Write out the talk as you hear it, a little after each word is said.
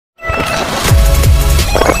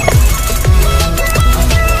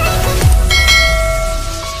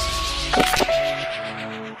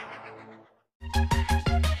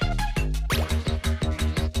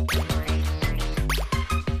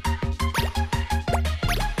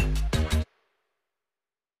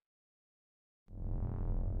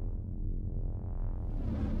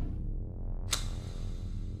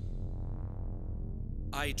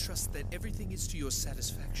I trust that everything is to your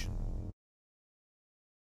satisfaction.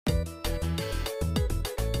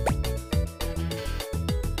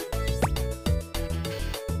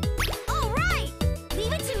 All right!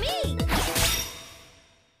 Leave it to me!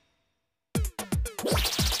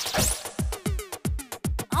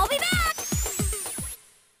 I'll be back!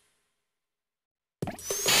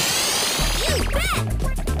 You bet!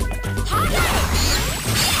 Hot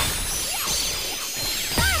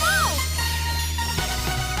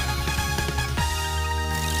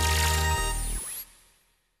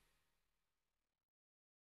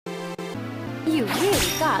You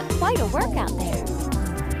really got quite a workout there.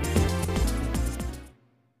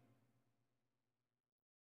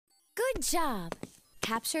 Good job.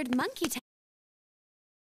 Captured monkey tail.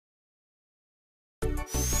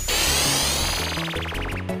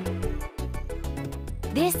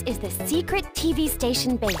 This is the secret TV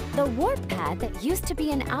station base. The warp pad that used to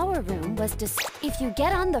be in our room was if you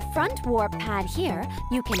get on the front warp pad here,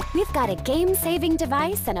 you can... We've got a game-saving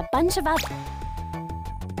device and a bunch of other...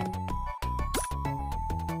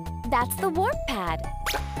 That's the warp pad.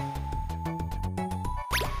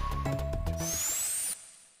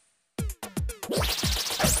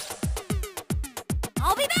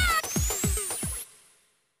 I'll be back!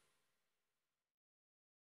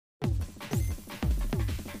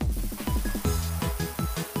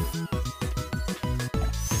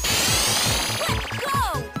 Let's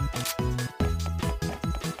go!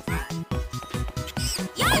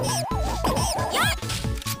 Yuck! Yuck!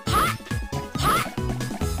 Hot! Hot!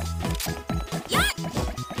 Yuck! Yuck!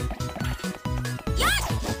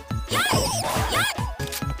 Yuck! Yuck!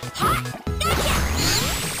 Hot!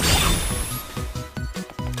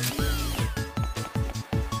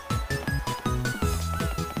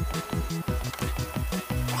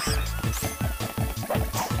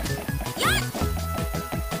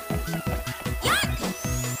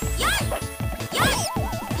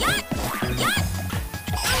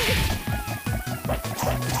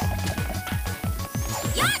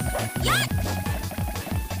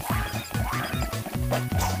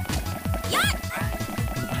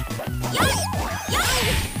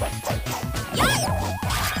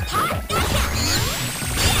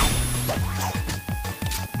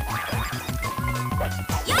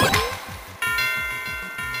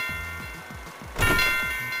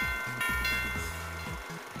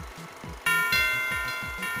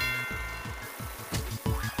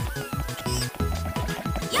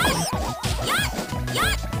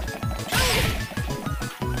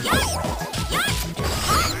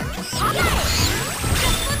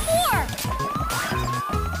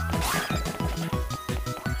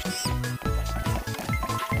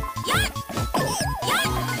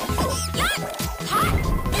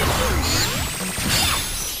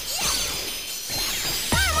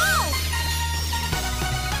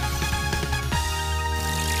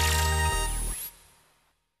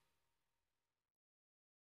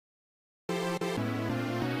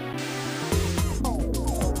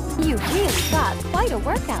 You really got quite a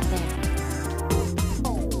workout there.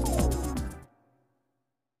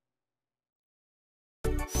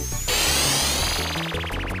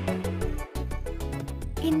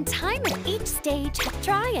 In time of each stage,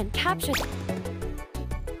 try and capture...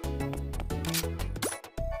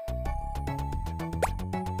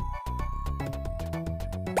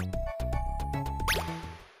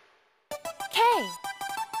 Okay.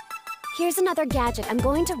 Here's another gadget I'm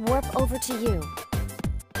going to warp over to you.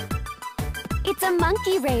 It's a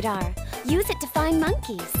monkey radar. Use it to find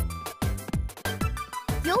monkeys.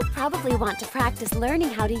 You'll probably want to practice learning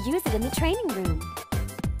how to use it in the training room.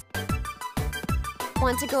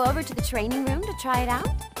 Want to go over to the training room to try it out?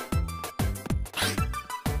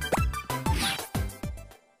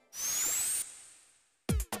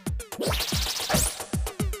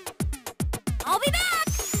 I'll be back!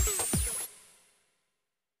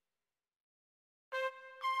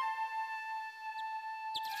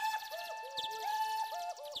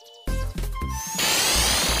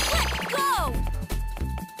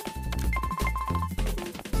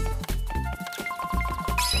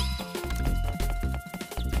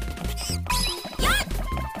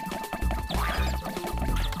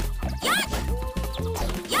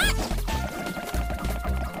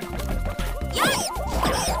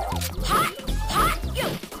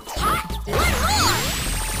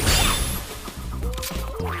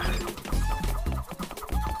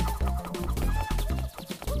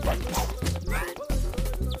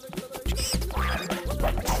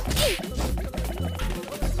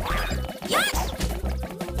 Yes!